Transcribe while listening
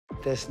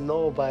There's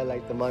nobody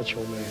like the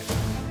Macho Man.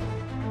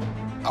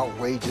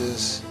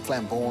 Outrageous,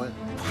 flamboyant.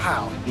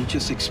 Wow, he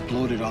just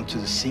exploded onto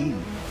the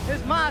scene.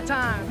 It's my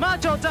time,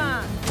 Macho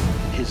time.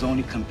 His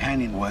only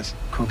companion was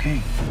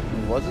cocaine.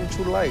 He wasn't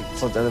too light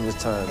for the end of his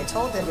time. I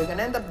told him, you're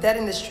gonna end up dead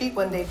in the street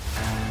one day.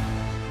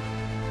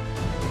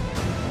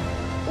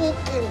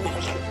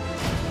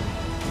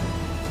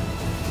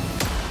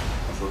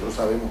 Nosotros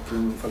sabemos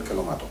quién fue el que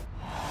lo mató.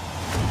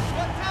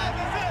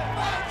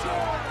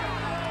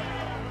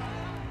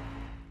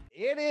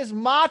 It is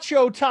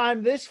Macho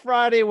time this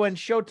Friday when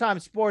Showtime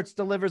Sports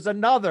delivers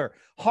another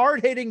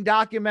hard-hitting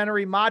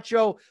documentary,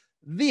 Macho,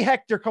 the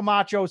Hector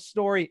Camacho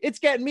Story. It's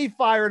getting me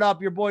fired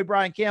up. Your boy,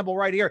 Brian Campbell,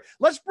 right here.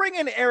 Let's bring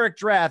in Eric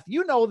Drath.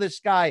 You know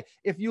this guy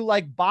if you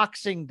like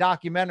boxing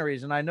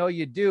documentaries, and I know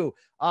you do.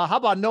 How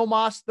about No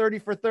Mas 30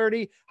 for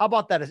 30? How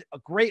about that? A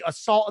great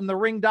Assault in the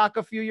Ring doc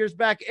a few years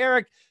back.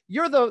 Eric,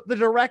 you're the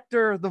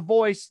director, the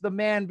voice, the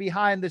man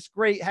behind this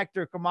great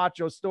Hector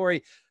Camacho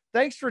story.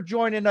 Thanks for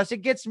joining us.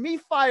 It gets me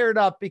fired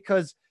up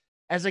because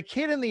as a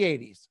kid in the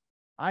 80s,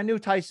 I knew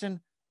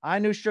Tyson, I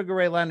knew Sugar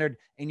Ray Leonard,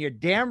 and you're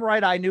damn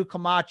right I knew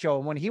Camacho.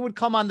 And when he would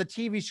come on the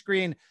TV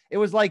screen, it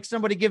was like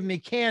somebody giving me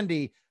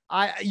candy.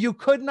 You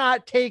could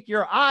not take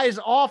your eyes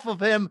off of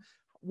him.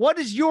 What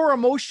is your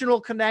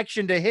emotional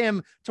connection to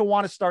him to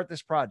want to start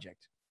this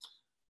project?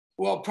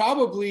 Well,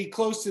 probably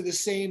close to the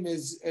same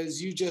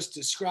as you just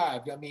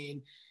described. I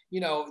mean, you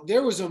know,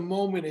 there was a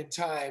moment in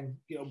time,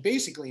 you know,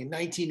 basically in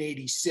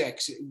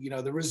 1986, you know,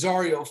 the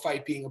Rosario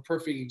fight being a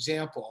perfect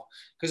example,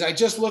 because I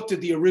just looked at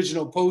the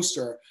original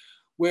poster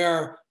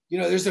where, you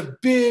know, there's a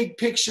big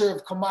picture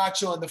of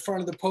Camacho on the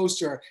front of the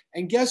poster.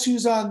 And guess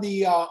who's on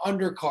the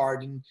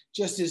undercard and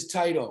just his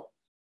title?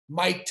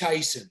 Mike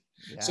Tyson.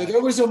 Yeah. So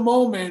there was a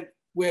moment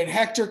when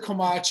Hector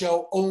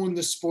Camacho owned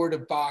the sport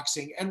of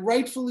boxing, and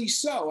rightfully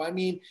so. I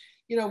mean,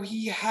 you know,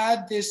 he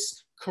had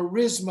this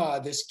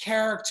charisma, this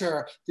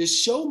character, this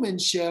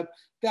showmanship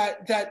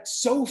that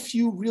so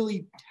few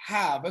really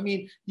have. I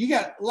mean, you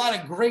got a lot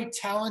of great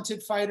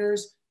talented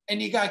fighters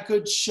and you got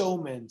good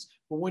showmen.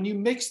 But when you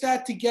mix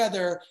that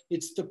together,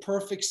 it's the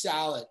perfect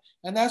salad.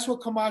 And that's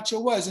what Camacho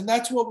was. And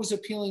that's what was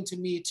appealing to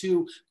me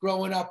too,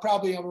 growing up.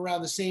 Probably I'm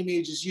around the same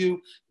age as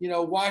you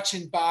know,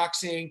 watching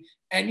boxing.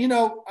 And, you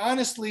know,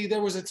 honestly,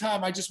 there was a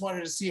time I just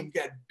wanted to see him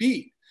get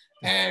beat.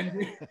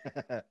 And,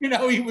 you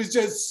know, he was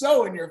just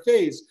so in your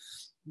face.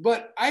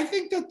 But I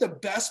think that the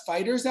best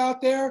fighters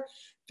out there,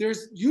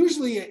 there's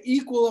usually an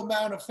equal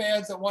amount of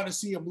fans that want to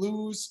see him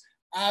lose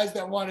as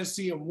that want to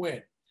see him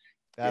win.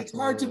 Absolutely. It's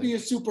hard to be a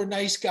super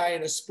nice guy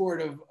in a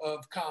sport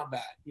of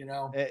combat, you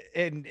know?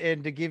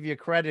 And to give you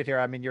credit here,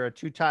 I mean, you're a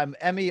two-time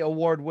Emmy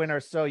Award winner,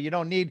 so you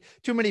don't need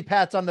too many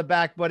pats on the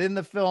back. But in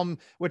the film,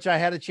 which I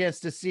had a chance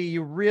to see,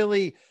 you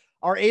really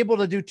are able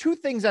to do two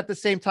things at the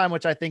same time,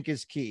 which I think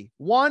is key.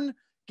 One,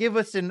 give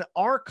us an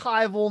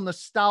archival,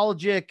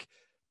 nostalgic,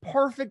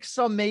 perfect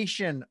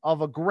summation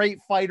of a great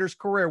fighter's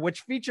career,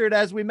 which featured,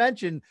 as we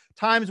mentioned,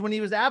 times when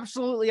he was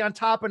absolutely on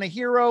top and a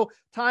hero,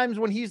 times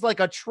when he's like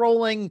a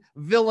trolling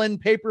villain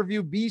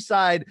pay-per-view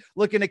B-side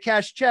looking to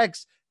cash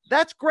checks.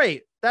 That's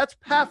great. That's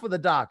half of the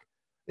doc.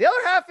 The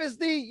other half is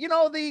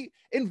the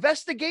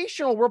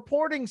investigational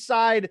reporting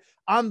side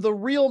on the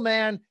real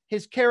man,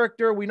 his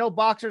character. We know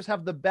boxers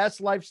have the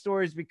best life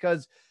stories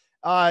because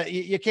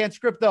you can't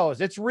script those.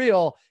 It's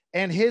real.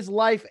 And his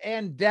life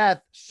and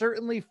death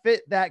certainly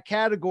fit that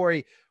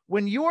category.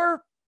 When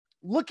you're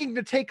looking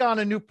to take on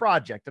a new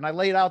project, and I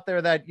laid out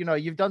there that, you know,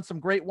 you've done some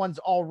great ones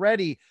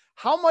already,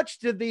 how much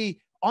did the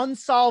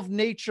unsolved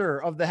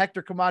nature of the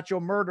Hector Camacho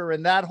murder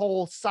and that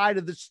whole side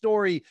of the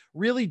story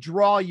really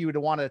draw you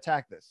to want to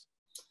attack this?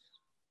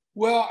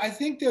 Well, I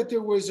think that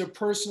there was a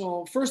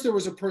personal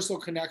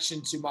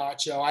connection to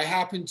Macho. I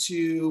happened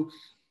to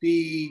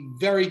be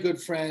very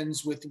good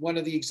friends with one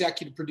of the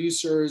executive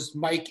producers,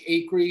 Mike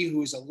Acree,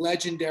 who is a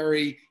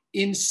legendary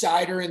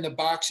insider in the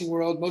boxing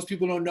world. Most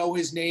people don't know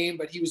his name,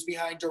 but he was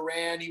behind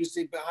Duran. He was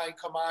behind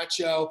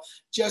Camacho,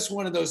 just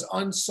one of those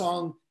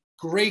unsung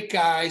great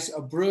guys, a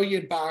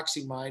brilliant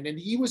boxing mind. And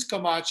he was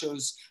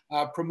Camacho's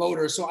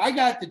promoter. So I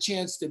got the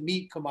chance to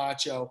meet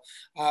Camacho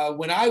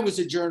when I was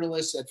a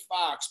journalist at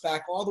Fox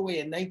back all the way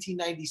in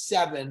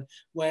 1997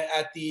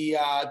 at the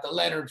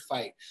Leonard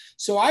fight.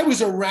 So I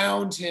was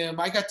around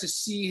him. I got to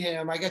see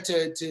him. I got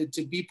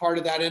to be part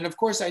of that. And of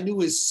course, I knew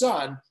his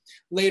son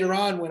later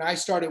on when I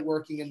started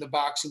working in the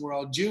boxing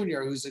world,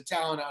 Junior, who's a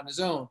talent on his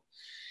own.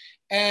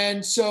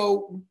 And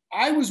so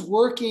I was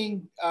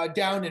working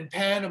down in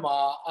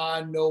Panama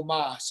on No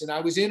Mas, and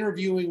I was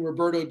interviewing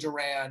Roberto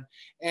Duran,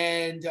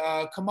 and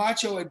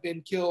Camacho had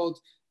been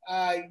killed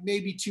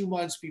maybe 2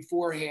 months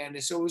beforehand.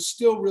 And so it was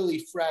still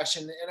really fresh.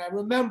 And I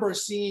remember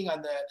seeing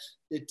on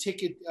the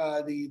ticket,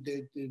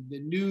 the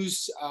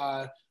news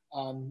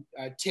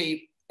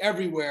tape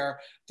everywhere,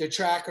 the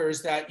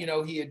trackers that, you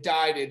know, he had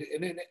died,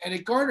 and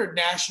it garnered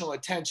national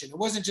attention. It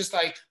wasn't just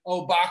like,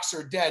 oh,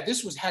 boxer dead.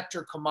 This was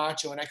Hector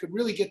Camacho, and I could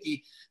really get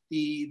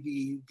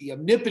the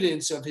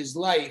omnipotence of his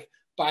life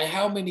by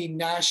how many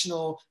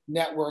national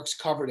networks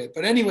covered it.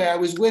 But anyway, I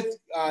was with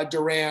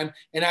Duran,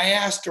 and I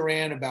asked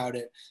Duran about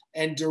it.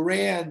 And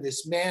Duran,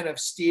 this man of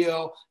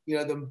steel, you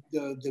know,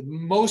 the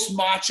most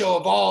macho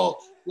of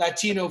all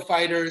Latino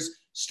fighters,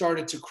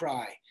 started to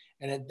cry.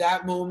 And at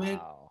that moment,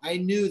 wow, I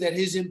knew that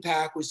his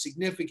impact was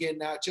significant,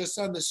 not just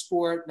on the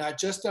sport, not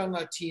just on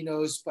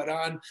Latinos, but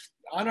on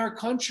our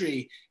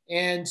country.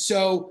 And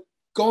so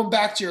going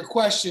back to your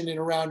question in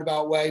a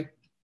roundabout way,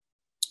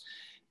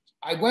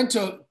 I went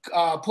to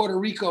Puerto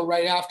Rico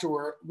right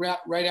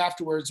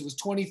afterwards. It was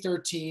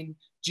 2013.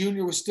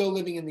 Junior was still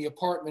living in the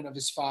apartment of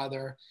his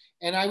father.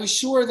 And I was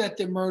sure that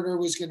the murder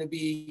was going to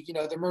be, you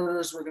know, the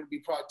murderers were going to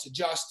be brought to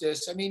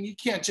justice. I mean, you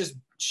can't just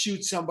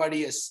shoot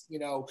somebody as, you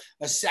know,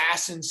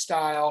 assassin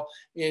style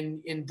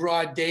in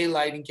broad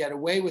daylight and get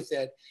away with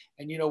it.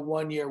 And, you know,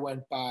 1 year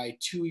went by,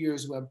 2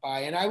 years went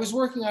by, and I was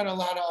working on a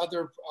lot of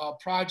other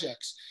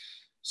projects.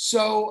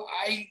 So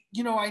I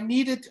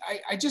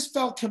just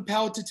felt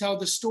compelled to tell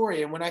the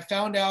story. And when I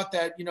found out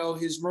that, you know,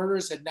 his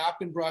murderers had not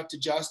been brought to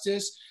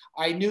justice,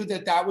 I knew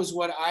that that was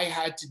what I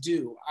had to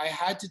do. I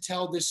had to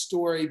tell this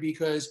story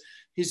because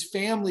his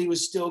family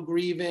was still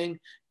grieving.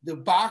 The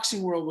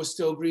boxing world was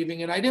still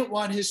grieving. And I didn't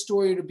want his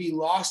story to be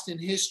lost in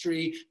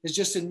history as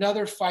just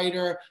another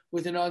fighter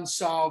with an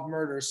unsolved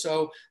murder.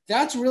 So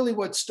that's really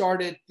what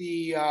started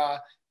the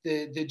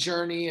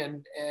journey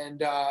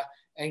and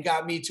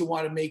got me to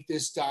want to make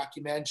this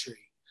documentary.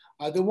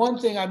 The one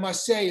thing I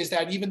must say is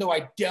that even though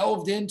I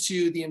delved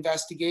into the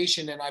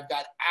investigation and I've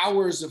got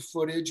hours of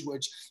footage,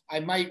 which I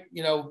might,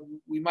 you know,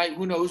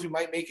 who knows, we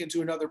might make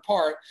into another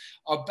part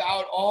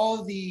about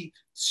all the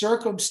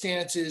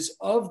circumstances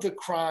of the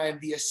crime,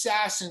 the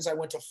assassins. I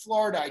went to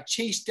Florida, I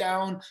chased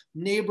down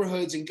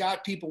neighborhoods and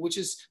got people, which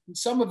is,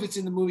 some of it's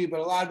in the movie, but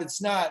a lot of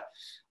it's not.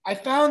 I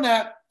found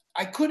that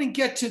I couldn't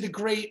get to the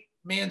great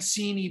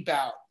Mancini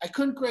bout. I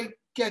couldn't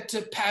get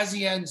to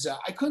Pazienza.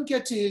 I couldn't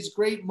get to his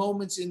great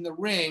moments in the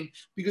ring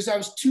because I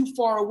was too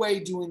far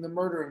away doing the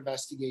murder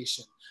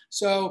investigation.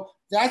 So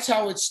that's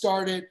how it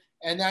started,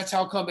 and that's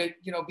how come it,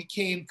 you know,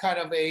 became kind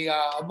of a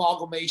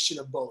amalgamation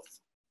of both.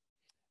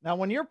 Now,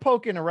 when you're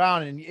poking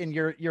around in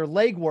your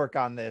legwork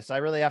on this, I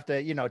really have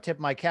to, you know, tip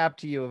my cap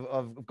to you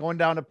of going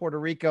down to Puerto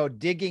Rico,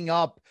 digging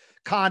up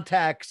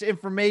contacts,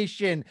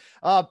 information,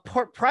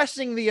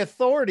 pressing the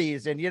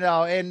authorities, and, you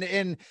know,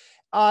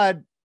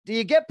 do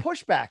you get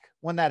pushback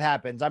when that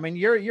happens? I mean,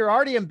 you're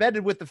already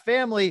embedded with the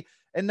family,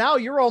 and now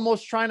you're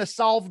almost trying to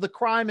solve the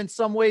crime in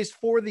some ways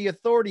for the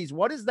authorities.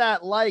 What is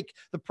that like,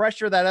 the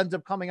pressure that ends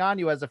up coming on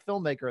you as a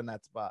filmmaker in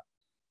that spot?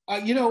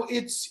 You know,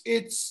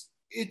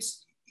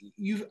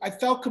 I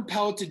felt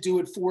compelled to do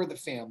it for the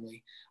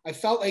family. I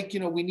felt like,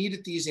 you know, we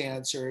needed these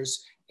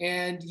answers.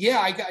 And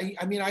yeah,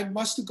 I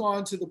must have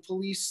gone to the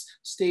police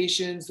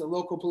stations, the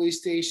local police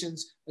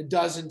stations, a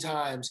dozen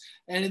times.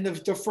 And in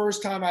the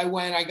first time I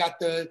went, I got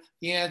the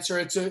answer.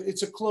 It's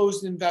a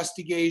closed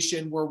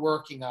investigation. We're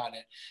working on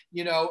it.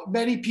 You know,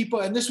 many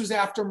people, and this was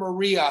after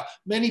Maria,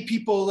 many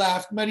people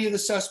left. Many of the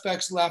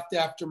suspects left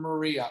after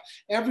Maria.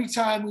 Every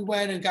time we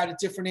went and got a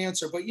different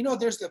answer. But, you know,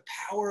 there's the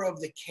power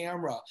of the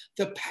camera,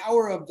 the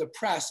power of the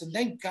press. And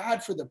thank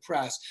God for the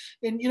press.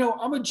 And, you know,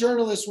 I'm a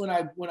journalist when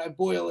I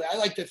boil it. I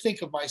like to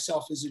think of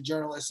myself as a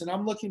journalist, and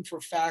I'm looking for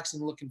facts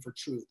and looking for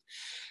truth.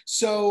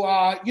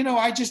 So, you know,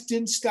 I just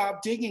didn't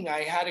stop digging.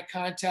 I had a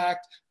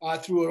contact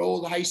through an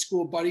old high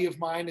school buddy of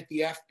mine at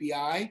the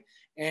FBI.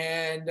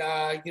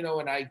 And, you know,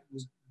 and I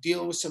was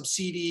dealing with some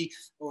seedy,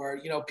 or,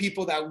 you know,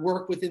 people that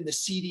work within the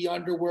seedy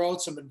underworld,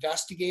 some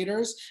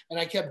investigators. And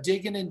I kept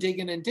digging and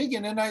digging and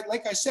digging. And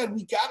like I said,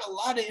 we got a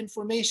lot of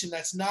information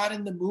that's not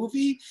in the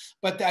movie,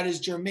 but that is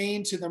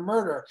germane to the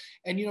murder.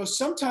 And, you know,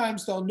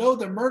 sometimes they'll know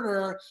the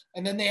murderer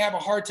and then they have a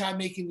hard time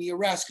making the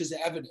arrest because of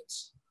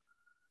evidence.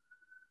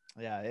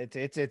 Yeah,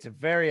 it's a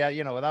very,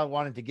 you know, without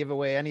wanting to give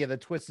away any of the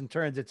twists and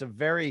turns, it's a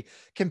very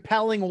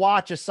compelling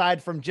watch,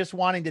 aside from just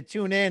wanting to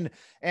tune in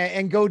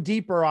and go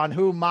deeper on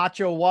who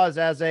Macho was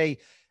as a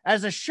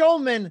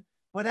showman,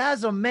 but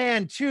as a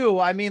man too.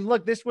 I mean,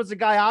 look, this was a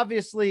guy,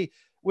 obviously,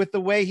 with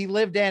the way he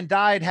lived and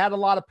died, had a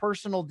lot of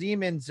personal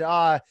demons.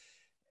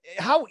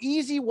 How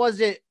easy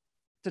was it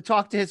to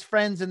talk to his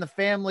friends and the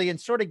family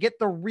and sort of get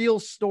the real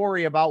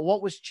story about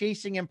what was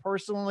chasing him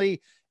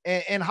personally,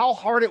 and how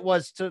hard it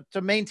was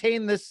to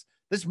maintain this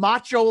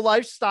macho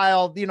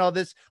lifestyle, you know,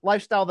 this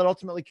lifestyle that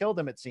ultimately killed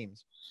him, it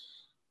seems?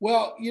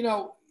 Well, you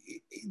know,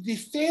 the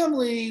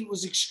family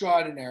was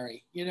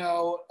extraordinary. You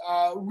know,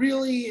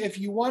 really, if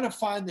you want to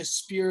find the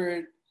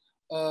spirit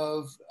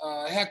of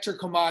Hector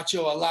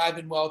Camacho alive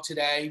and well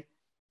today,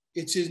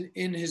 it's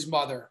in his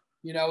mother.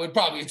 You know,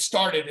 it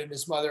started in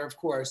his mother, of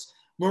course.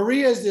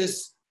 Maria is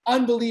this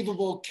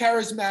unbelievable,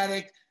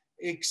 charismatic,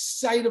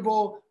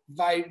 excitable,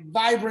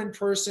 vibrant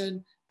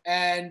person.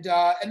 And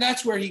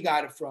that's where he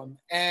got it from.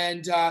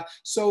 And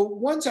so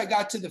once I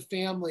got to the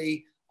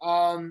family,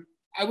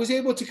 I was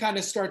able to kind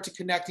of start to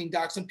connecting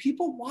dots, and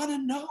people want to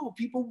know,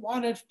 people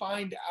want to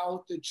find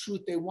out the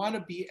truth. They want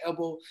to be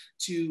able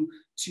to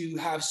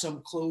have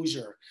some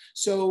closure.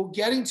 So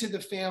getting to the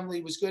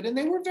family was good. And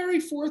they were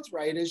very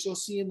forthright, as you'll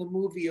see in the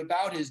movie,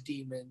 about his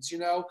demons.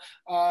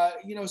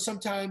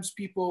 Sometimes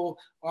people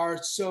are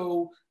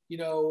so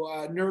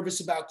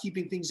nervous about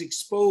keeping things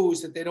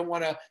exposed that they don't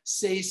want to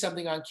say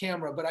something on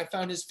camera. But I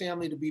found his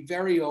family to be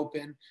very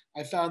open.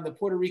 I found the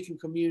Puerto Rican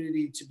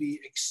community to be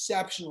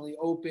exceptionally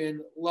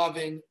open,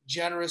 loving,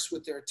 generous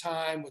with their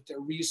time, with their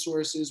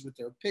resources, with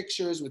their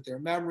pictures, with their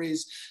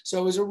memories. So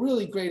it was a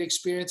really great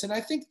experience. And I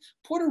think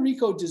Puerto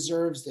Rico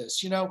deserves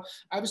this.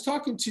 I was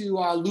talking to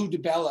Lou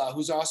DiBella,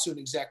 who's also an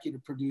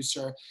executive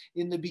producer,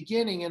 in the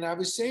beginning. And I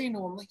was saying to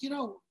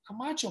him,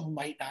 Camacho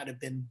might not have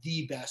been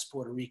the best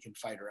Puerto Rican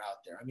fighter out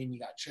there. I mean, you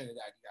got Trinidad,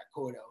 you got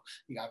Cotto,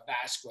 you got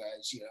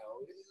Vasquez,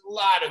 a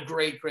lot of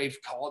great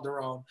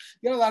Calderon.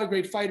 You got a lot of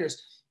great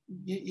fighters.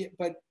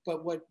 But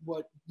what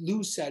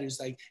Lou said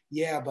is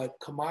but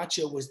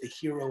Camacho was the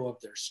hero of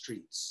their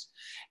streets.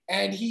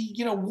 And he,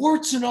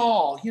 warts and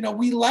all,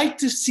 we like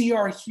to see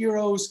our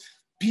heroes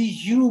be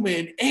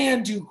human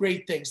and do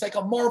great things, like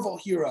a Marvel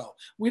hero.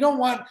 We don't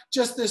want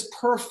just this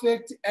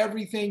perfect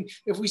everything.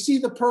 If we see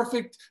the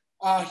perfect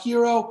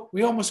hero,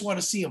 we almost want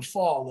to see him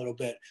fall a little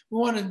bit. We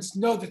want to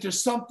know that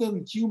there's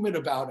something human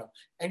about him.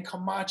 And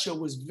Camacho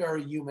was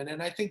very human.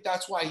 And I think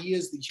that's why he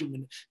is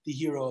the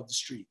hero of the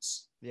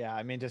streets. Yeah.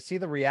 I mean, to see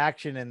the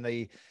reaction and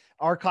the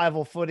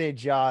archival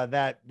footage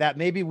that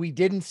maybe we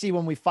didn't see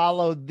when we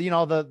followed,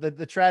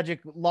 the tragic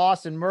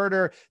loss and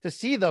murder, to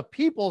see the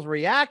people's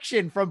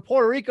reaction from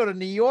Puerto Rico to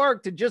New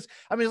York to just,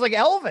 it's like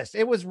Elvis.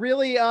 It was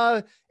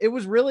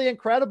really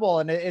incredible.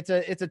 And it's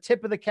a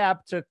tip of the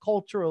cap to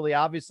culturally,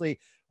 obviously,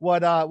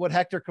 what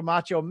Hector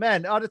Camacho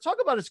meant. To talk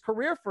about his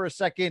career for a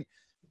second,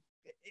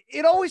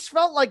 it always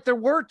felt like there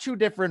were two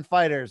different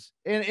fighters.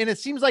 And it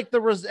seems like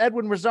the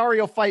Edwin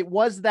Rosario fight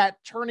was that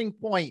turning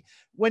point.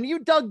 When you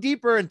dug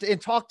deeper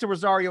and talked to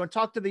Rosario and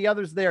talked to the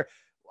others there,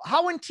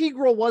 how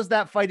integral was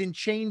that fight in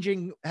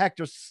changing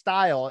Hector's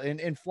style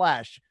in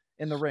Flash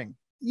in the ring?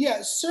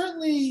 Yeah,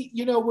 certainly,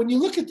 when you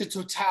look at the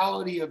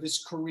totality of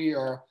his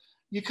career,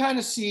 you kind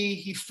of see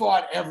he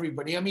fought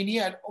everybody. I mean, he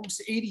had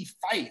almost 80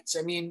 fights.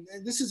 I mean,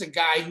 this is a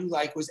guy who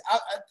was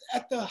out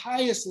at the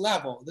highest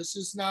level. This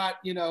is not,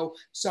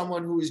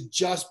 someone who is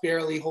just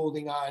barely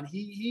holding on.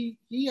 He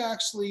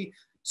actually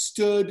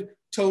stood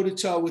toe to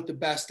toe with the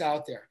best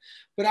out there.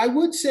 But I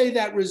would say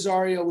that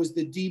Rosario was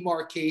the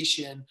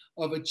demarcation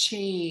of a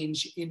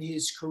change in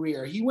his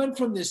career. He went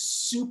from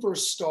this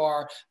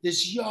superstar,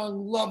 this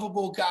young,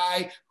 lovable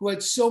guy who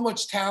had so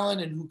much talent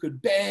and who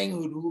could bang,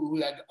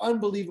 who had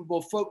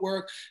unbelievable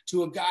footwork,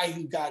 to a guy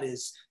who got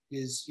his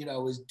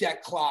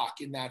deck clock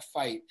in that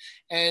fight.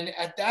 And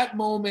at that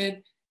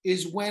moment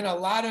is when a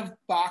lot of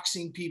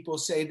boxing people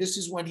say this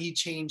is when he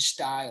changed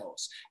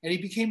styles and he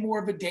became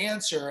more of a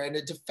dancer and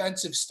a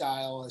defensive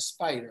style as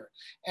fighter.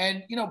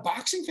 And,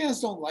 boxing fans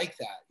don't like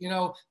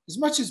that. As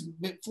much as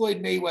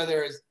Floyd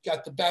Mayweather has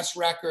got the best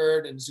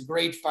record and is a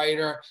great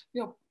fighter,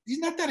 he's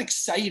not that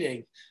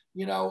exciting.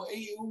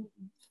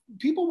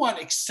 People want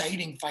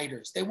exciting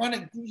fighters. They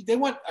want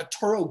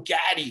Arturo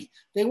Gatti.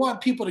 They want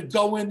people to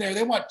go in there.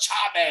 They want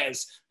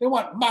Chavez. They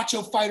want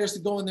macho fighters to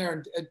go in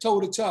there and toe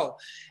to toe.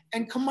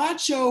 And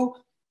Camacho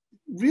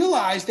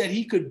realized that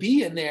he could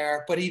be in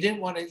there, but he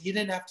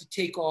didn't have to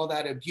take all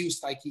that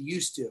abuse like he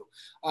used to,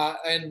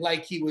 and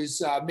like he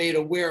was made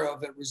aware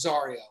of at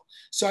Rosario.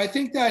 So I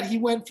think that he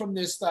went from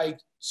this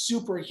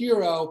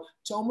superhero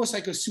to almost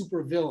like a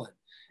super villain,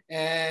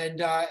 and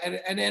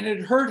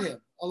it hurt him.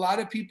 A lot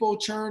of people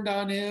turned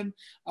on him,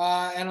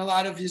 and a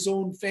lot of his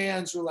own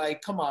fans were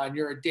like, come on,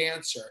 you're a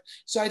dancer.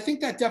 So I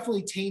think that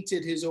definitely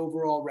tainted his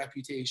overall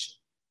reputation.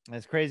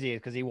 It's crazy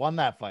because he won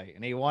that fight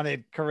and he won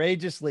it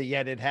courageously,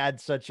 yet it had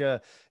such a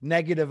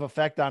negative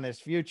effect on his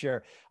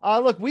future.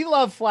 Look, we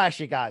love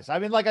flashy guys. I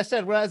mean, like I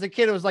said, when I was a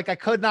kid, it was like I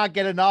could not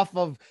get enough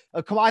of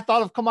I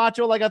thought of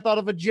Camacho like I thought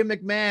of a Jim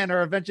McMahon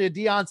or eventually a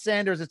Deion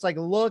Sanders. It's like,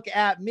 look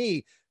at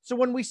me. So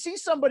when we see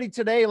somebody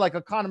today like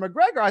a Conor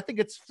McGregor, I think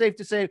it's safe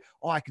to say,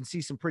 I can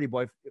see some pretty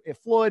boy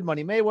Floyd,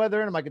 Money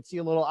Mayweather in him. I could see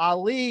a little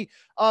Ali.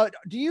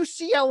 Do you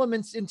see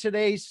elements in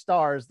today's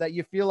stars that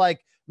you feel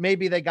like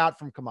maybe they got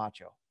from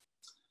Camacho?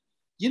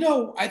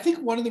 I think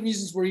one of the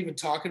reasons we're even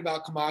talking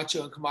about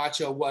Camacho and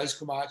Camacho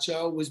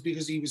was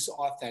because he was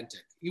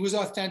authentic. He was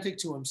authentic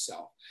to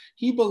himself.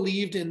 He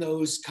believed in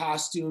those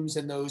costumes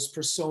and those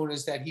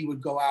personas that he would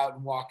go out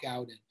and walk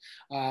out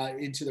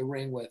into the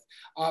ring with.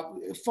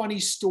 Funny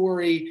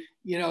story,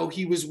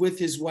 he was with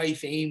his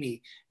wife,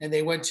 Amy, and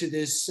they went to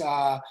this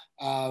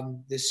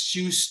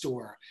shoe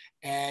store,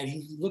 and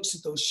he looks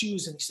at those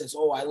shoes and he says,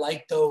 I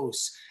like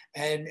those.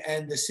 And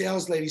the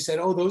sales lady said,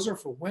 those are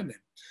for women.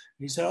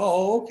 He said,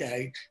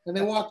 okay. And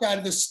they walked out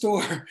of the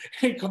store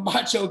and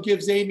Camacho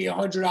gives Amy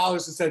 $100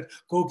 and said,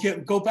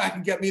 go back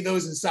and get me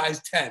those in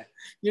size 10.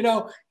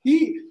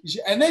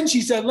 And then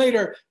she said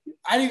later,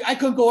 I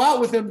couldn't go out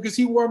with him because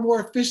he wore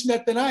more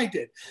fishnet than I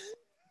did.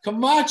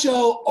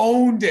 Camacho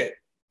owned it.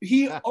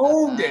 he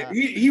owned it.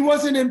 He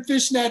wasn't in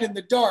fishnet in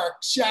the dark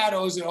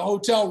shadows in a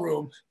hotel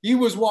room. He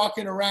was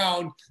walking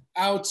around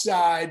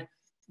outside,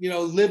 you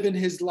know, living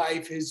his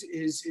life,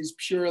 his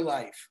pure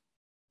life.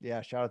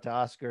 Yeah, shout out to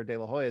Oscar De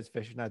La Hoya's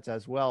fishnets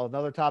as well.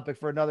 Another topic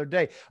for another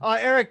day.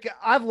 Eric,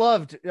 I've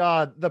loved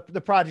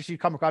the projects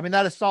you've come across. I mean,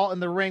 that Assault in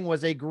the Ring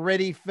was a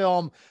gritty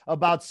film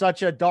about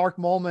such a dark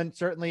moment,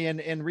 certainly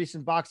in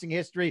recent boxing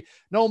history.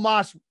 No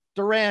Mas,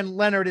 Duran,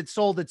 Leonard, it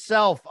sold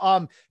itself.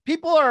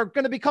 People are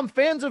going to become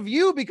fans of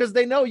you because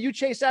they know you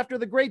chase after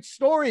the great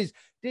stories.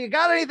 Do you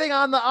got anything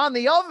on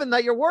the oven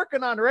that you're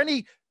working on, or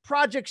any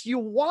projects you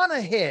want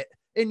to hit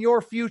in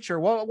your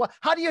future?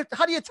 How do you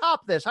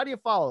top this? How do you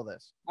follow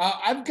this?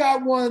 I've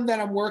got one that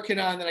I'm working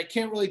on that I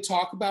can't really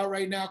talk about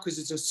right now because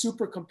it's a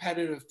super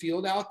competitive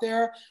field out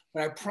there.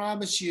 But I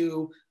promise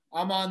you,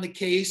 I'm on the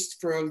case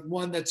for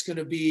one that's going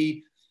to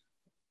be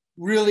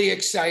really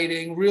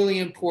exciting, really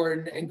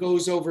important, and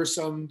goes over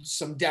some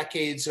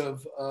decades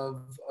of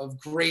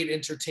great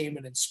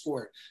entertainment and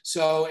sport.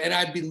 So, and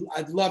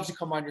I'd love to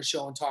come on your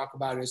show and talk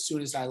about it as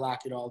soon as I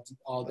lock it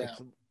all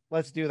down.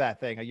 Let's do that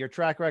thing. Your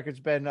track record's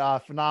been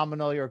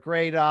phenomenal. You're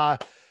a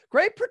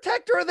great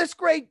protector of this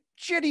great,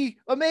 shitty,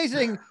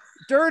 amazing,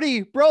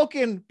 dirty,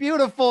 broken,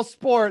 beautiful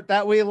sport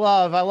that we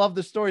love. I love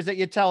the stories that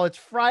you tell. It's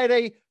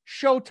Friday,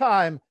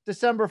 Showtime,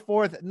 December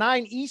 4th,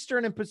 9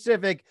 Eastern and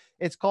Pacific.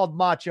 It's called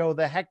Macho,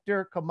 the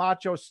Hector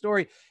Camacho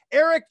Story.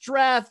 Eric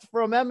Drath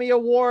from Emmy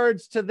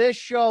Awards to this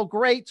show.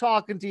 Great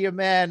talking to you,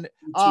 man.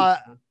 I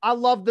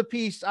love the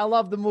piece. I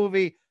love the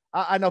movie.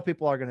 I know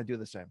people are going to do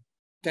the same.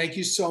 Thank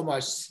you so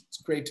much.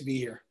 It's great to be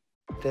here.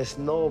 There's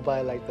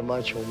nobody like the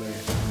Macho Man.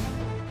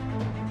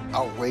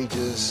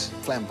 Outrageous,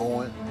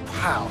 flamboyant.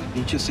 Wow.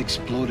 He just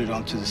exploded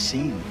onto the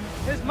scene.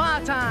 It's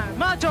my time,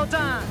 Macho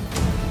time.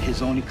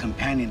 His only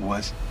companion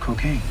was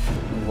cocaine.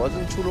 He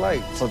wasn't too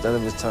light till the end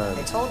of his time.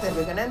 I told him,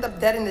 you're gonna end up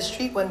dead in the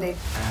street one day.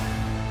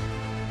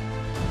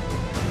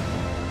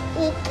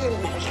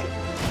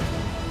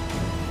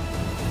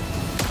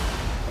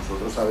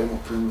 Nosotros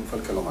sabemos quién fue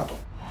el que lo mató.